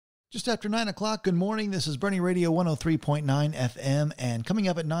Just after 9 o'clock, good morning. This is Bernie Radio 103.9 FM, and coming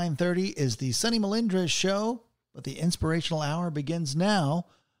up at 9:30 is the Sonny Melendres Show, but the inspirational hour begins now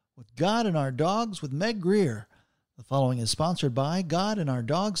with God and Our Dogs with Meg Greer. The following is sponsored by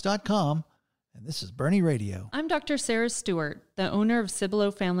GodandOurDogs.com, and this is Bernie Radio. I'm Dr. Sarah Stewart, the owner of Cibolo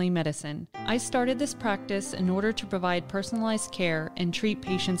Family Medicine. I started this practice in order to provide personalized care and treat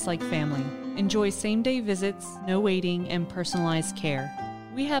patients like family. Enjoy same-day visits, no waiting, and personalized care.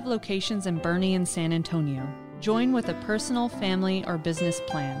 We have locations in Bernie and San Antonio. Join with a personal, family, or business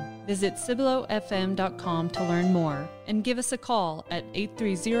plan. Visit CiboloFM.com to learn more and give us a call at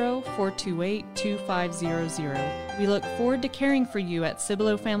 830-428-2500. We look forward to caring for you at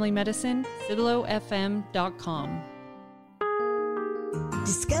Cibolo Family Medicine, CiboloFM.com.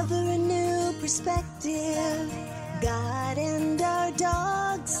 Discover a new perspective. God and Our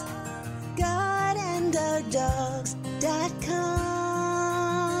Dogs. GodandOurDogs.com.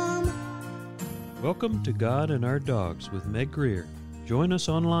 Welcome to God and Our Dogs with Meg Greer. Join us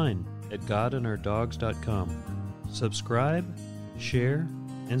online at GodandOurDogs.com. Subscribe, share,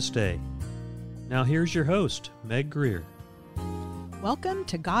 and stay. Now here's your host, Meg Greer. Welcome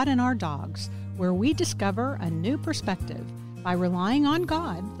to God and Our Dogs, where we discover a new perspective by relying on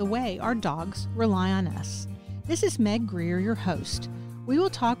God the way our dogs rely on us. This is Meg Greer, your host. We will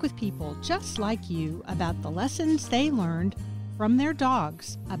talk with people just like you about the lessons they learned from their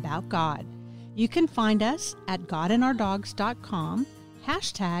dogs about God. You can find us at GodandOurDogs.com,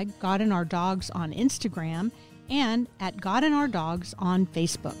 hashtag GodandOurDogs on Instagram, and at GodandOurDogs on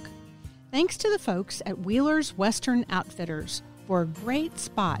Facebook. Thanks to the folks at Wheeler's Western Outfitters for a great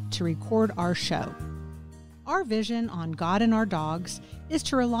spot to record our show. Our vision on God and Our Dogs is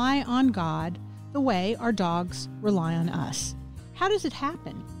to rely on God the way our dogs rely on us. How does it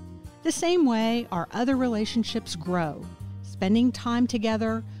happen? The same way our other relationships grow, spending time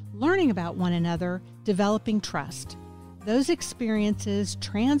together, learning about one another, developing trust. Those experiences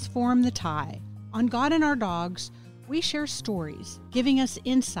transform the tie. On God and Our Dogs, we share stories, giving us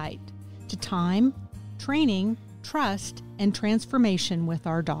insight to time, training, trust, and transformation with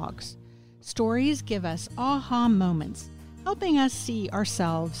our dogs. Stories give us aha moments, helping us see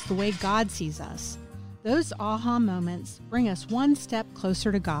ourselves the way God sees us. Those aha moments bring us one step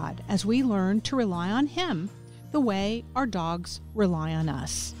closer to God as we learn to rely on Him the way our dogs rely on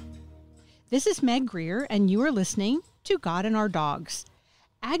us. This is Meg Greer, and you are listening to God and Our Dogs.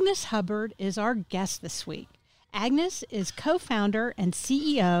 Agnes Hubbard is our guest this week. Agnes is co-founder and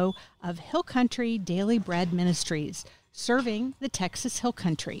CEO of Hill Country Daily Bread Ministries, serving the Texas Hill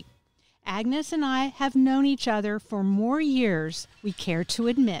Country. Agnes and I have known each other for more years we care to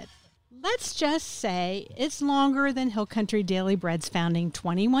admit. Let's just say it's longer than Hill Country Daily Bread's founding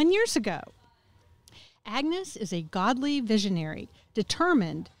 21 years ago. Agnes is a godly visionary,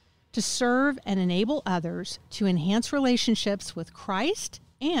 determined to serve and enable others to enhance relationships with Christ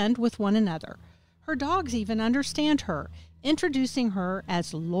and with one another. Her dogs even understand her, introducing her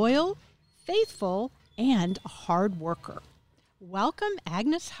as loyal, faithful, and a hard worker. Welcome,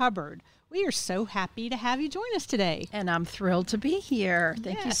 Agnes Hubbard. We are so happy to have you join us today. And I'm thrilled to be here.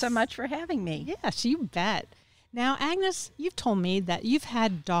 Thank you so much for having me. Yes, you bet. Now, Agnes, you've told me that you've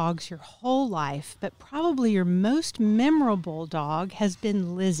had dogs your whole life, but probably your most memorable dog has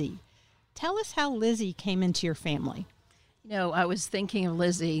been Lizzie. Tell us how Lizzie came into your family. You know, I was thinking of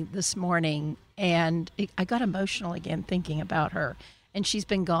Lizzie this morning, and I got emotional again thinking about her. And she's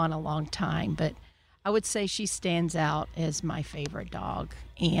been gone a long time, but I would say she stands out as my favorite dog.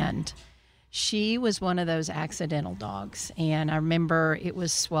 And she was one of those accidental dogs. And I remember it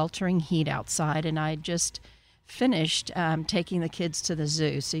was sweltering heat outside, and I just finished taking the kids to the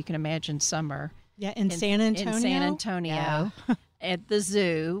zoo. So you can imagine summer. Yeah, in San Antonio? In San Antonio, yeah. At the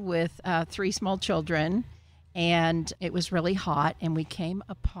zoo with 3 small children. And it was really hot, and we came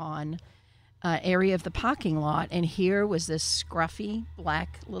upon an area of the parking lot, and here was this scruffy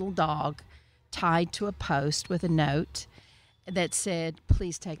black little dog tied to a post with a note that said,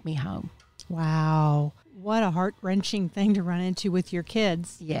 "Please take me home." Wow. What a heart-wrenching thing to run into with your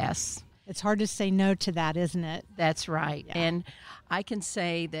kids. Yes. It's hard to say no to that, isn't it? That's right. Yeah. And I can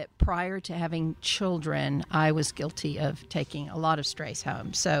say that prior to having children, I was guilty of taking a lot of strays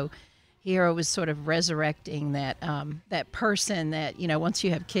home. So here I was sort of resurrecting that that person that, you know, once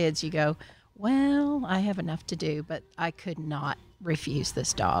you have kids, you go, well, I have enough to do, but I could not refuse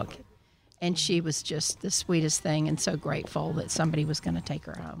this dog. And she was just the sweetest thing, and so grateful that somebody was going to take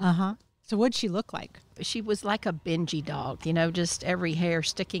her home. Uh-huh. So what'd she look like? She was like a Benji dog, you know, just every hair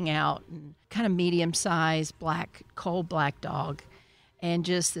sticking out, and kind of medium-sized black, coal black dog, and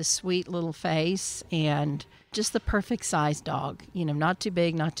just this sweet little face. And just the perfect size dog, not too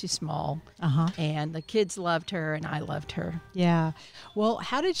big, not too small. And the kids loved her and I loved her. Yeah. Well,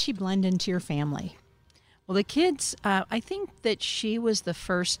 how did she blend into your family? Well, the kids, I think that she was the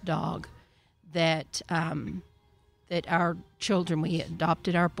first dog that that our children, we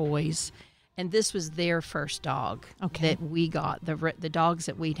adopted our boys, and this was their first dog that we got. The dogs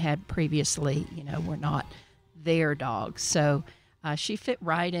that we'd had previously, were not their dogs. So she fit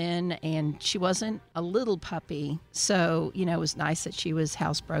right in, and she wasn't a little puppy. So, it was nice that she was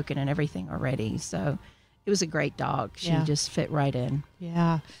housebroken and everything already. So it was a great dog. She just fit right in.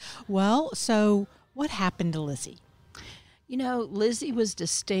 Yeah. Well, so what happened to Lizzie? Lizzie was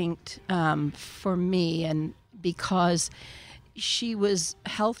distinct for me, and because she was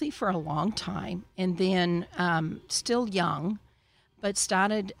healthy for a long time, and then still young, but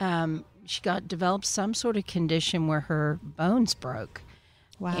started, she developed some sort of condition where her bones broke.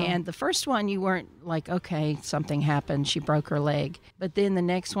 Wow. And the first one, you weren't like, okay, something happened, she broke her leg. But then the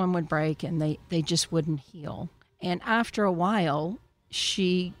next one would break, and they just wouldn't heal. And after a while,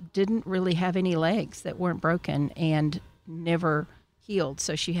 she didn't really have any legs that weren't broken and never healed.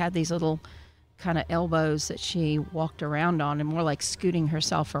 So she had these little kind of elbows that she walked around on, and more like scooting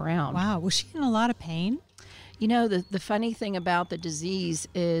herself around. Wow. Was she in a lot of pain? The funny thing about the disease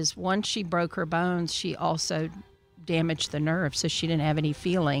is once she broke her bones, she also damaged the nerve, so she didn't have any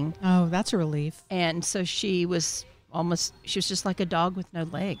feeling. Oh, that's a relief. And so she was just like a dog with no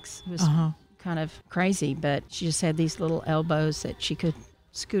legs. It was kind of crazy, but she just had these little elbows that she could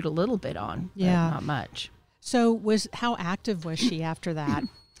scoot a little bit on, but not much. So how active was she after that?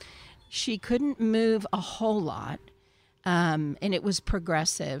 She couldn't move a whole lot, and it was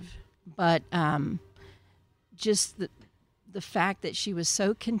progressive, but just the fact that she was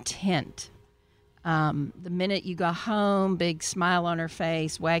so content. The minute you got home, big smile on her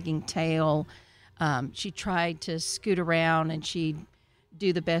face, wagging tail. She tried to scoot around, and she'd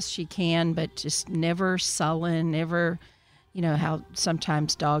do the best she can, but just never sullen, never, how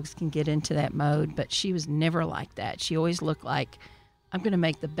sometimes dogs can get into that mode, but she was never like that. She always looked like, I'm going to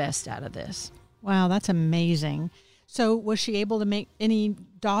make the best out of this. Wow, that's amazing. So was she able to make any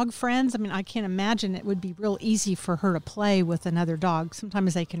dog friends? I mean, I can't imagine it would be real easy for her to play with another dog.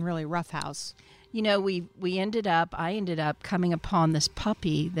 Sometimes they can really roughhouse. I ended up coming upon this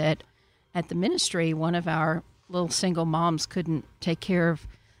puppy that at the ministry, one of our little single moms couldn't take care of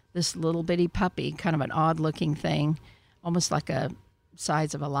this little bitty puppy, kind of an odd looking thing, almost like a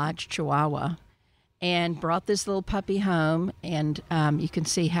size of a large Chihuahua, and brought this little puppy home. And you can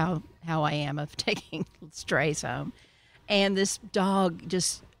see how I am of taking strays home. And this dog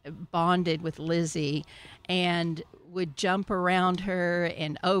just bonded with Lizzie and would jump around her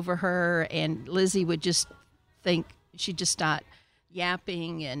and over her, and Lizzie would just think she'd just start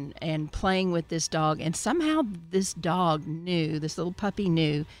yapping and playing with this dog. And somehow this little puppy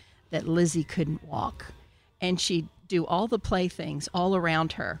knew that Lizzie couldn't walk, and she'd do all the playthings all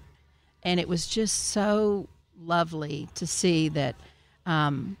around her. And it was just so lovely to see that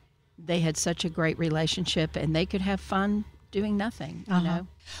they had such a great relationship, and they could have fun doing nothing, you know?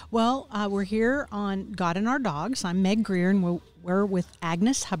 Well, we're here on God and Our Dogs. I'm Meg Greer, and we're with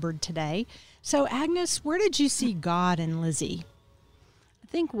Agnes Hubbard today. So, Agnes, where did you see God in Lizzie? I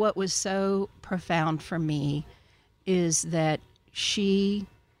think what was so profound for me is that she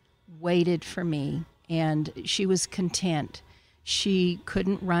waited for me, and she was content. She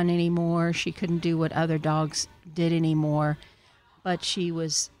couldn't run anymore. She couldn't do what other dogs did anymore, but she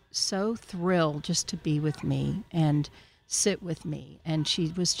was so thrilled just to be with me and sit with me, and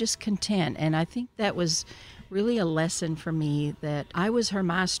she was just content. And I think that was really a lesson for me, that I was her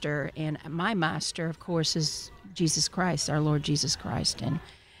master, and my master, of course, is Jesus Christ, our Lord Jesus Christ,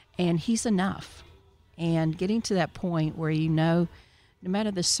 and he's enough. And getting to that point where no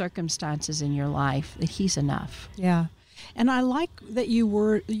matter the circumstances in your life, that he's enough. Yeah. And I like that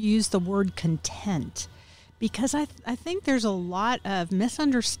you used the word content, because I think there's a lot of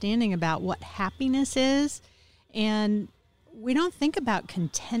misunderstanding about what happiness is, and we don't think about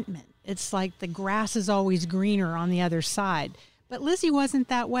contentment. It's like the grass is always greener on the other side. But Lizzie wasn't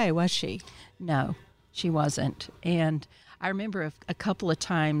that way, was she? No, she wasn't. And I remember a couple of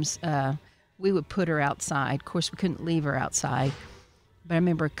times we would put her outside. Of course, we couldn't leave her outside. But I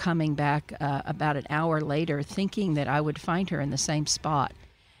remember coming back about an hour later thinking that I would find her in the same spot.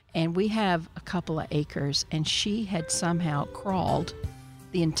 And we have a couple of acres, and she had somehow crawled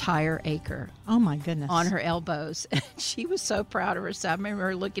the entire acre. Oh, my goodness. On her elbows. She was so proud of herself. I remember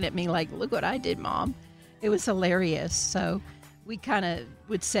her looking at me like, look what I did, Mom. It was hilarious. So we kind of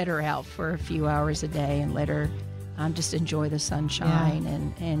would set her out for a few hours a day and let her just enjoy the sunshine.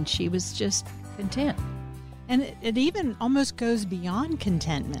 Yeah. And she was just content. And it even almost goes beyond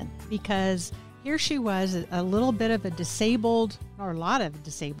contentment, because here she was, a little bit of a disabled, or a lot of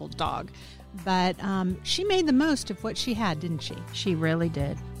disabled dog, but she made the most of what she had, didn't she? She really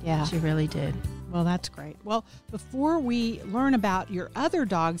did. Yeah. She really did. Well, that's great. Well, before we learn about your other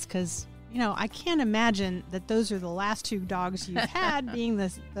dogs, because, I can't imagine that those are the last 2 dogs you've had, being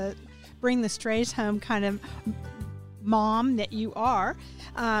the bring the strays home kind of mom that you are.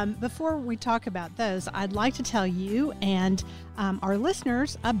 Before we talk about those, I'd like to tell you and our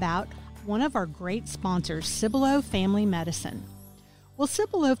listeners about one of our great sponsors, Cibolo Family Medicine. Well,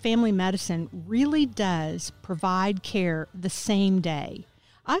 Cibolo Family Medicine really does provide care the same day.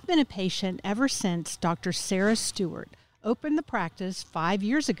 I've been a patient ever since Dr. Sarah Stewart opened the practice 5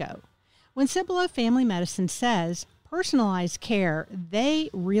 years ago. When Cibolo Family Medicine says personalized care,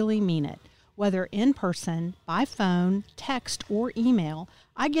 they really mean it. Whether in person, by phone, text, or email,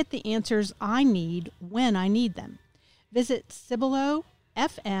 I get the answers I need when I need them. Visit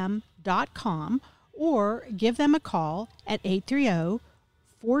CiboloFM.com or give them a call at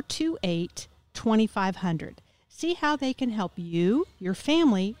 830-428-2500. See how they can help you, your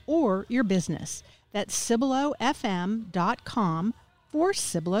family, or your business. That's CiboloFM.com for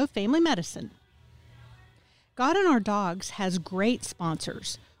Cibolo Family Medicine. God and Our Dogs has great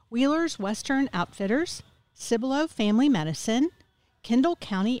sponsors: Wheeler's Western Outfitters, Cibolo Family Medicine, Kendall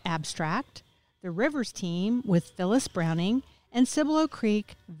County Abstract, the Rivers Team with Phyllis Browning, and Cibolo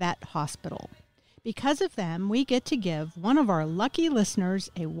Creek Vet Hospital. Because of them, we get to give one of our lucky listeners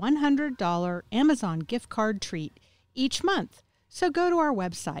a $100 Amazon gift card treat each month. So go to our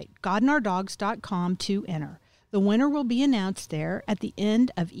website, godandourdogs.com, to enter. The winner will be announced there at the end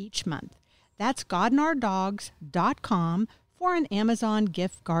of each month. That's godandourdogs.com for an Amazon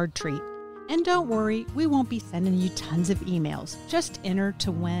gift card treat. And don't worry, we won't be sending you tons of emails. Just enter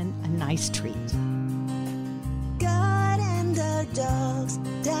to win a nice treat.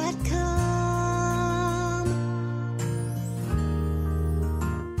 GodandOurDogs.com.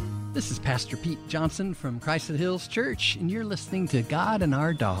 This is Pastor Pete Johnson from Christ the Hills Church, and you're listening to God and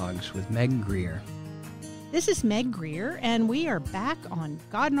Our Dogs with Meg Greer. This is Meg Greer, and we are back on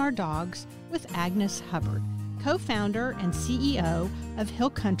God and Our Dogs with Agnes Hubbard, co-founder and CEO of Hill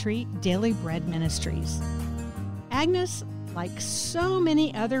Country Daily Bread Ministries. Agnes, like so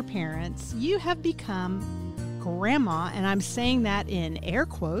many other parents, you have become grandma, and I'm saying that in air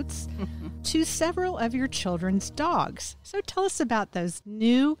quotes, to several of your children's dogs. So tell us about those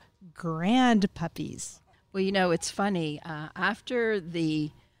new grand puppies. Well, it's funny. After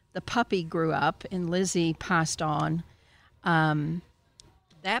the puppy grew up and Lizzie passed on,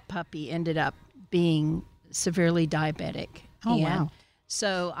 that puppy ended up being severely diabetic. Oh, and wow.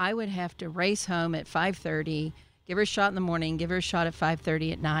 So I would have to race home at 5:30, give her a shot in the morning, give her a shot at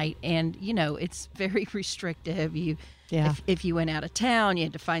 5:30 at night. And, it's very restrictive. If you went out of town, you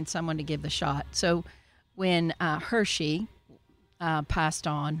had to find someone to give the shot. So when Hershey passed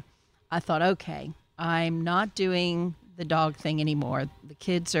on, I thought, okay, I'm not doing the dog thing anymore. The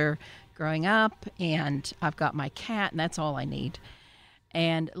kids are growing up, and I've got my cat, and that's all I need.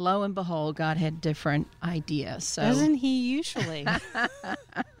 And lo and behold, God had different ideas. So Doesn't he usually?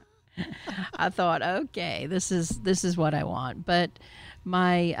 I thought, okay, this is what I want. But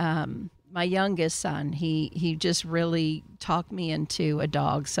my my youngest son, he just really talked me into a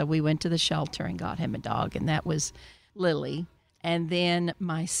dog. So we went to the shelter and got him a dog, and that was Lily. And then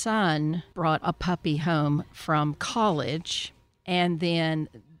my son brought a puppy home from college, and then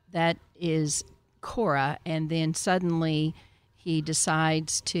that is Cora. And then suddenly he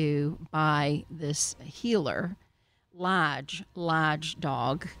decides to buy this healer, large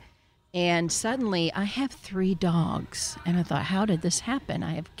dog. And suddenly I have 3 dogs. And I thought, how did this happen?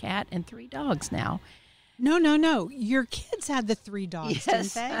 I have a cat and 3 dogs now. No. Your kids had the 3 dogs,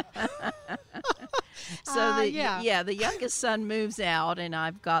 Yes. didn't they? So the youngest son moves out, and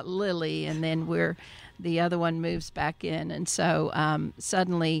I've got Lily, and then the other one moves back in. And so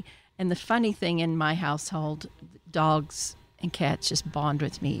suddenly, and the funny thing in my household, dogs and cats just bond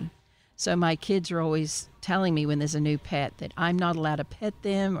with me. So my kids are always telling me when there's a new pet that I'm not allowed to pet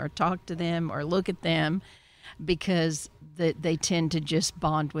them or talk to them or look at them, because they tend to just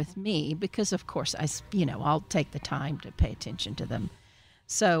bond with me, because of course I'll take the time to pay attention to them.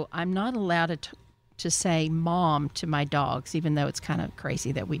 So I'm not allowed to say mom to my dogs, even though it's kind of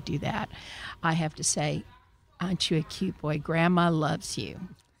crazy that we do that. I have to say, aren't you a cute boy? Grandma loves you.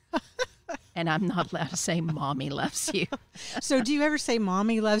 And I'm not allowed to say mommy loves you. So do you ever say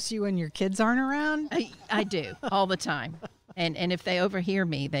mommy loves you when your kids aren't around? I do, all the time. And if they overhear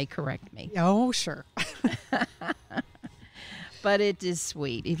me, they correct me. Oh, sure. But it is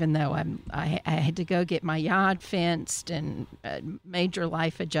sweet, even though I had to go get my yard fenced and a major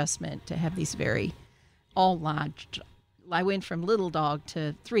life adjustment to have these all large. I went from little dog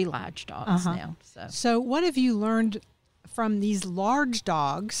to 3 large dogs now. So what have you learned from these large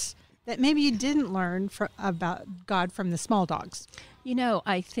dogs that maybe you didn't learn about God from the small dogs?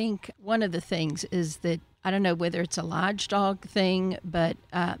 I think one of the things is that, I don't know whether it's a large dog thing, but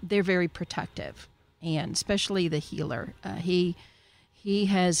they're very protective, and especially the healer. He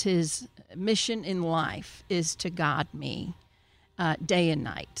has his mission in life is to guard me day and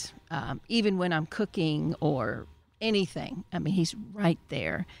night, even when I'm cooking or anything. I mean, he's right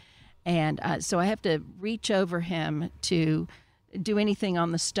there. And so I have to reach over him to do anything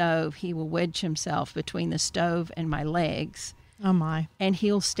on the stove. He will wedge himself between the stove and my legs. Oh, my. And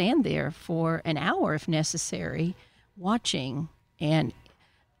he'll stand there for an hour if necessary, watching. And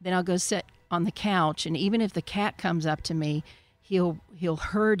then I'll go sit on the couch. And even if the cat comes up to me, he'll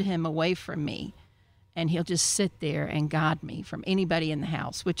herd him away from me. And he'll just sit there and guard me from anybody in the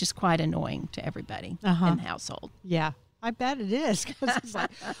house, which is quite annoying to everybody in the household. Yeah, I bet it is. 'Cause it's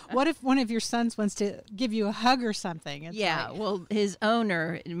like, what if one of your sons wants to give you a hug or something? It's well, his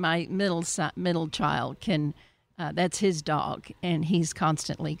owner, my middle child, can. That's his dog, and he's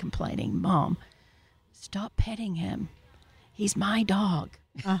constantly complaining, "Mom, stop petting him. He's my dog."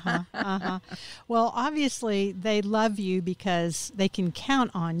 Well, obviously, they love you because they can count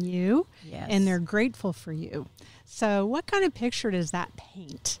on you, and they're grateful for you. So what kind of picture does that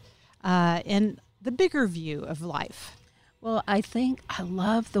paint in the bigger view of life? Well, I think I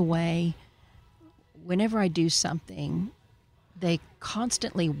love the way whenever I do something, they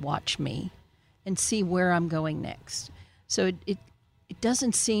constantly watch me and see where I'm going next. So it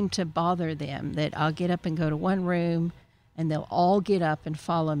doesn't seem to bother them that I'll get up and go to one room, and they'll all get up and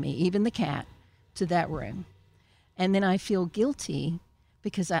follow me, even the cat, to that room. And then I feel guilty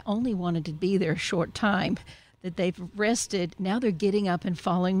because I only wanted to be there a short time, that they've rested. Now they're getting up and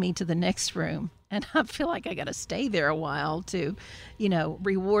following me to the next room. And I feel like I got to stay there a while to,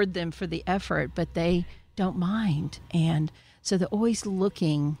 reward them for the effort, but they don't mind. And so they're always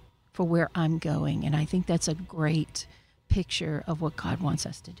looking for where I'm going. And I think that's a great picture of what God wants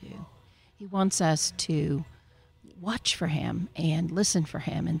us to do. He wants us to watch for him and listen for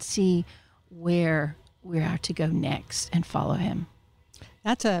him and see where we are to go next and follow him.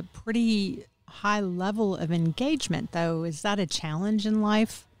 That's a pretty high level of engagement, though. Is that a challenge in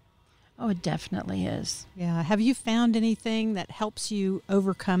life? Oh, it definitely is. Yeah. Have you found anything that helps you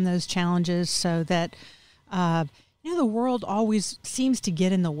overcome those challenges so that, the world always seems to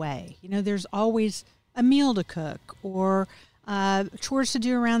get in the way? There's always a meal to cook or chores to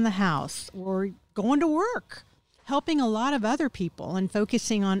do around the house or going to work, helping a lot of other people and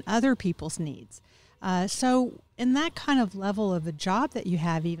focusing on other people's needs. So in that kind of level of a job that you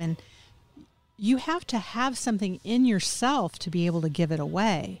have, even, you have to have something in yourself to be able to give it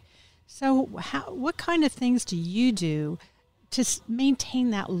away. So what kind of things do you do to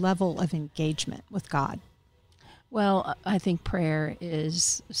maintain that level of engagement with God? Well, I think prayer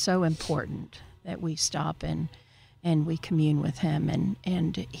is so important that we stop and we commune with him,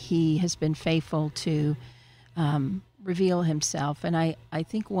 and he has been faithful to reveal himself. And I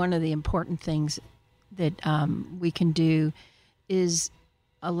think one of the important things that we can do is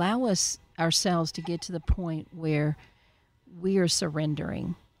allow ourselves to get to the point where we are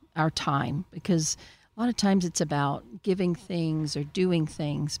surrendering our time, because a lot of times it's about giving things or doing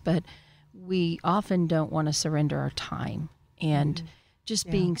things, but we often don't want to surrender our time and just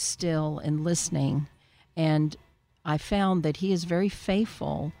being still and listening. And I found that he is very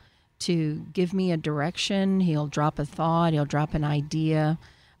faithful to give me a direction. He'll drop a thought. He'll drop an idea.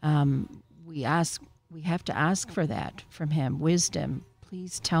 We have to ask for that from him. Wisdom.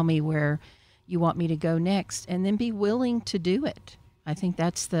 Please tell me where you want me to go next, and then be willing to do it. I think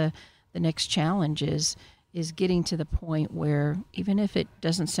that's the next challenge is getting to the point where even if it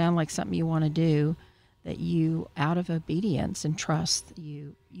doesn't sound like something you want to do, that you, out of obedience and trust,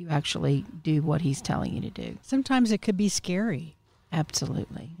 you actually do what he's telling you to do. Sometimes it could be scary.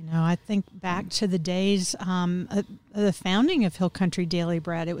 Absolutely. I think back to the days of the founding of Hill Country Daily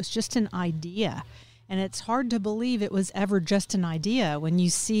Bread. It was just an idea, and it's hard to believe it was ever just an idea when you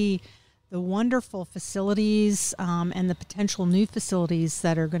see the wonderful facilities and the potential new facilities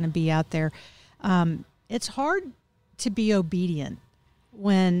that are going to be out there. It's hard to be obedient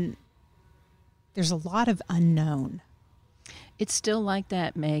when there's a lot of unknown. It's still like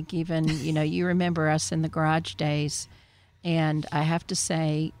that, Meg. Even, you remember us in the garage days. And I have to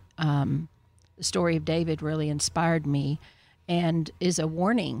say, the story of David really inspired me and is a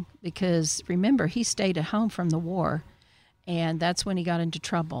warning, because remember, he stayed at home from the war. And that's when he got into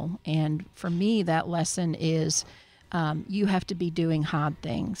trouble. And for me, that lesson is you have to be doing hard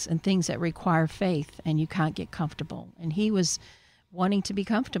things and things that require faith, and you can't get comfortable. And he was wanting to be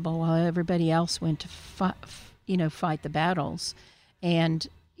comfortable while everybody else went to fight the battles. And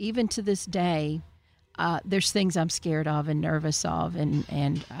even to this day, there's things I'm scared of and nervous of,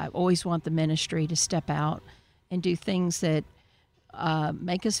 and I always want the ministry to step out and do things that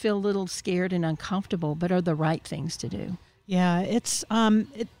make us feel a little scared and uncomfortable, but are the right things to do. Yeah, it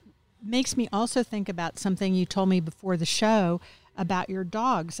makes me also think about something you told me before the show about your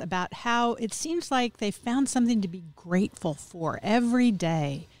dogs, about how it seems like they found something to be grateful for every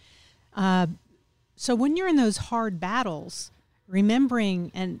day. So when you're in those hard battles,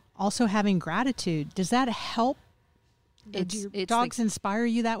 remembering and also having gratitude, does that help? Do your dogs inspire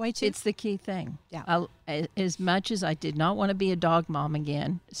you that way too? It's the key thing. Yeah. As much as I did not want to be a dog mom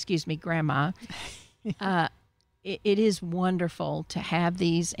again, grandma, it is wonderful to have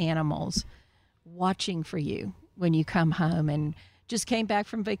these animals watching for you when you come home. And just came back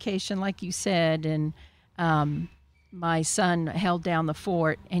from vacation, like you said, and my son held down the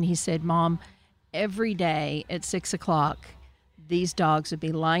fort, and he said, Mom, every day at 6 o'clock, these dogs would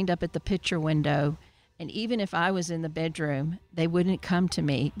be lined up at the picture window. And even if I was in the bedroom, they wouldn't come to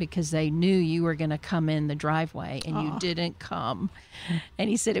me because they knew you were going to come in the driveway, and you didn't come. And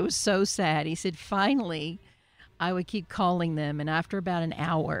he said it was so sad. He said, finally, I would keep calling them, and after about an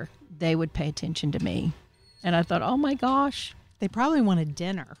hour, they would pay attention to me. And I thought, oh my gosh. They probably wanted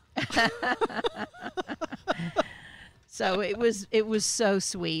dinner. So it was so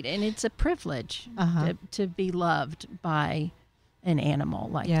sweet, and it's a privilege to be loved by an animal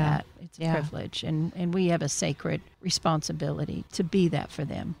like that. It's a privilege, and we have a sacred responsibility to be that for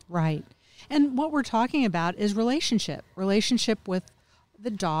them. Right. And what we're talking about is relationship with the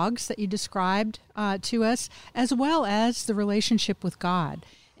dogs that you described to us, as well as the relationship with God.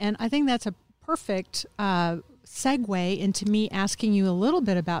 And I think that's a perfect segue into me asking you a little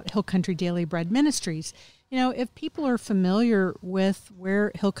bit about Hill Country Daily Bread Ministries. You know, if people are familiar with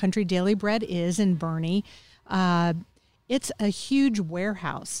where Hill Country Daily Bread is in Boerne, it's a huge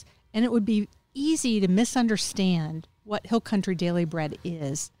warehouse, and it would be easy to misunderstand what Hill Country Daily Bread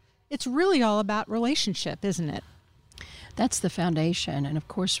is. It's really all about relationship, isn't it? That's the foundation, and of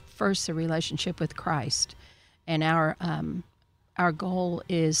course, first the relationship with Christ. And our goal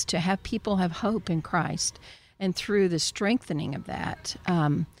is to have people have hope in Christ, and through the strengthening of that,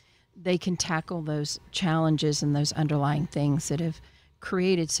 they can tackle those challenges and those underlying things that have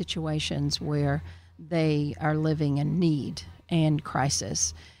created situations where they are living in need and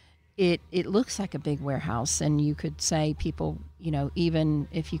crisis. It looks like a big warehouse, and you could say people, you know, even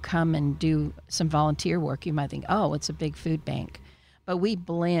if you come and do some volunteer work, you might think, oh, it's a big food bank. But we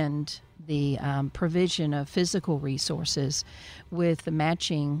blend the provision of physical resources with the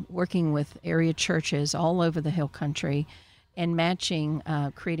matching, working with area churches all over the Hill Country, and matching,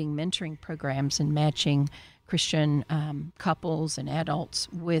 creating mentoring programs and matching Christian couples and adults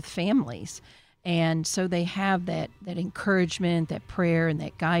with families. And so they have that encouragement, that prayer, and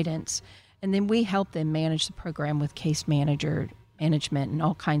that guidance. And then we help them manage the program with case management and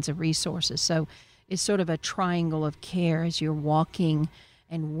all kinds of resources. So it's sort of a triangle of care as you're walking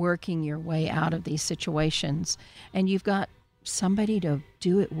and working your way out of these situations. And you've got somebody to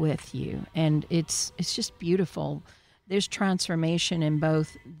do it with you. And it's just beautiful. There's transformation in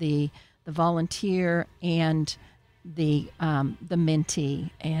both the volunteer and the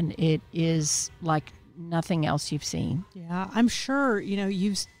mentee, and it is like nothing else you've seen. Yeah, I'm sure, you know,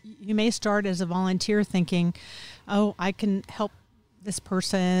 you may start as a volunteer thinking, oh, I can help this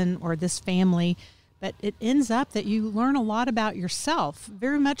person or this family, but it ends up that you learn a lot about yourself,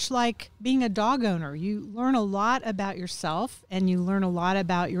 very much like being a dog owner. You learn a lot about yourself, and you learn a lot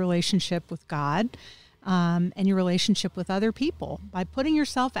about your relationship with God, and your relationship with other people by putting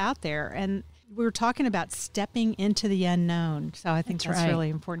yourself out there. And we were talking about stepping into the unknown. So I think that's right. Really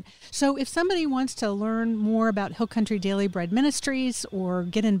important. So if somebody wants to learn more about Hill Country Daily Bread Ministries or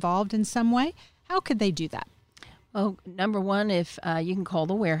get involved in some way, how could they do that? Well, number one, if you can call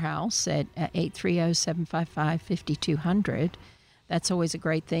the warehouse at 830-755-5200. That's always a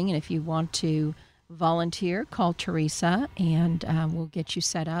great thing. And if you want to volunteer, call Teresa, and we'll get you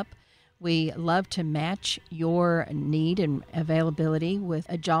set up. We love to match your need and availability with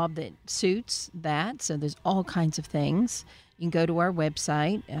a job that suits that. So there's all kinds of things. You can go to our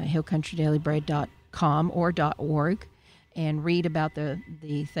website, hillcountrydailyBread.com or .org, and read about the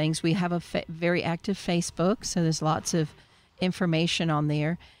things. We have a very active Facebook, so there's lots of information on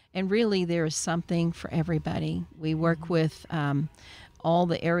there. And really, there is something for everybody. We work with all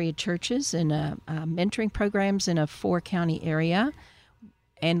the area churches and mentoring programs in a 4-county area.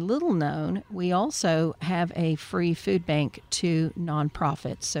 And little known, we also have a free food bank to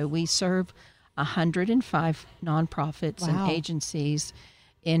nonprofits. So we serve 105 nonprofits and agencies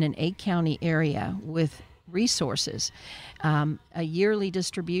in an 8-county area with resources. A yearly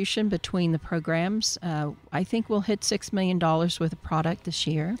distribution between the programs. I think we'll hit $6 million worth of product this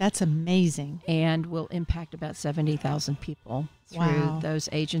year. That's amazing. And will impact about 70,000 people through those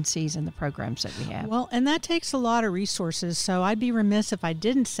agencies and the programs that we have. Well, and that takes a lot of resources, so I'd be remiss if I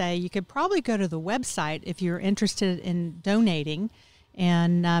didn't say you could probably go to the website if you're interested in donating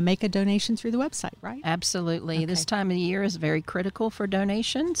and make a donation through the website, right? Absolutely. Okay. This time of the year is very critical for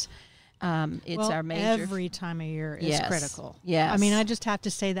donations. It's our major... every time of year is critical. Yes. I mean, I just have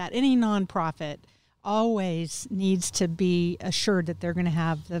to say that any nonprofit always needs to be assured that they're going to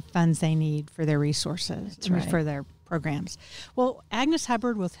have the funds they need for their resources, for their programs. Well, Agnes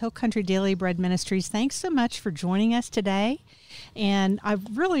Hubbard with Hill Country Daily Bread Ministries, thanks so much for joining us today. And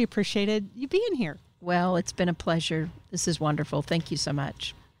I've really appreciated you being here. Well, it's been a pleasure. This is wonderful. Thank you so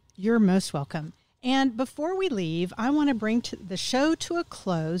much. You're most welcome. And before we leave, I want to bring the show to a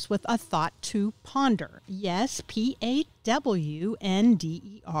close with a thought to ponder. Yes, Pawnder.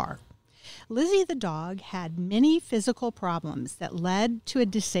 Lizzie the dog had many physical problems that led to a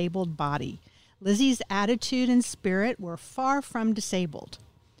disabled body. Lizzie's attitude and spirit were far from disabled.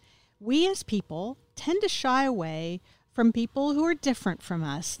 We as people tend to shy away from people who are different from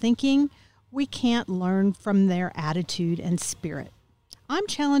us, thinking we can't learn from their attitude and spirit. I'm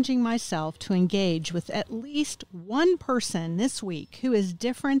challenging myself to engage with at least one person this week who is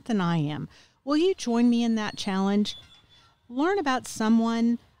different than I am. Will you join me in that challenge? Learn about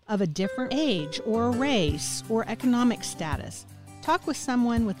someone of a different age or race or economic status. Talk with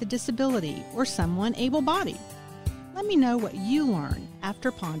someone with a disability or someone able-bodied. Let me know what you learn after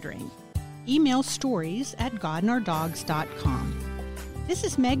pondering. Email stories@godandourdogs.com. This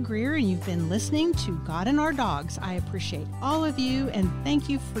is Meg Greer, and you've been listening to God and Our Dogs. I appreciate all of you, and thank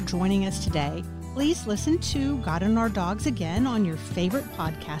you for joining us today. Please listen to God and Our Dogs again on your favorite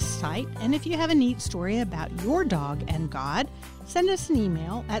podcast site. And if you have a neat story about your dog and God, send us an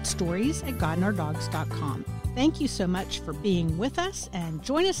email at stories@godandourdogs.com. Thank you so much for being with us, and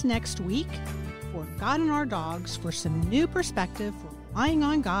join us next week for God and Our Dogs for some new perspective for relying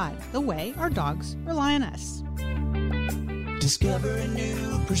on God the way our dogs rely on us. Discover a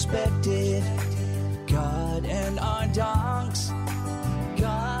new perspective. God and Our Dogs.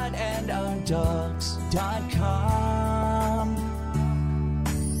 GodandOurDogs.com.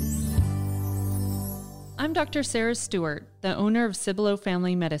 I'm Dr. Sarah Stewart, the owner of Cibolo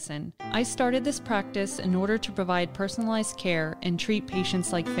Family Medicine. I started this practice in order to provide personalized care and treat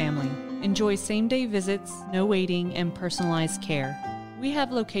patients like family. Enjoy same-day visits, no waiting, and personalized care. We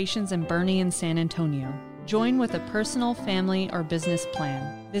have locations in Boerne and San Antonio. Join with a personal, family, or business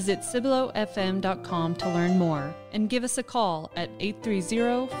plan. Visit CiboloFM.com to learn more and give us a call at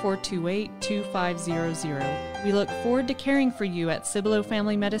 830-428-2500. We look forward to caring for you at Cibolo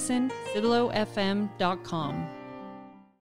Family Medicine, CiboloFM.com.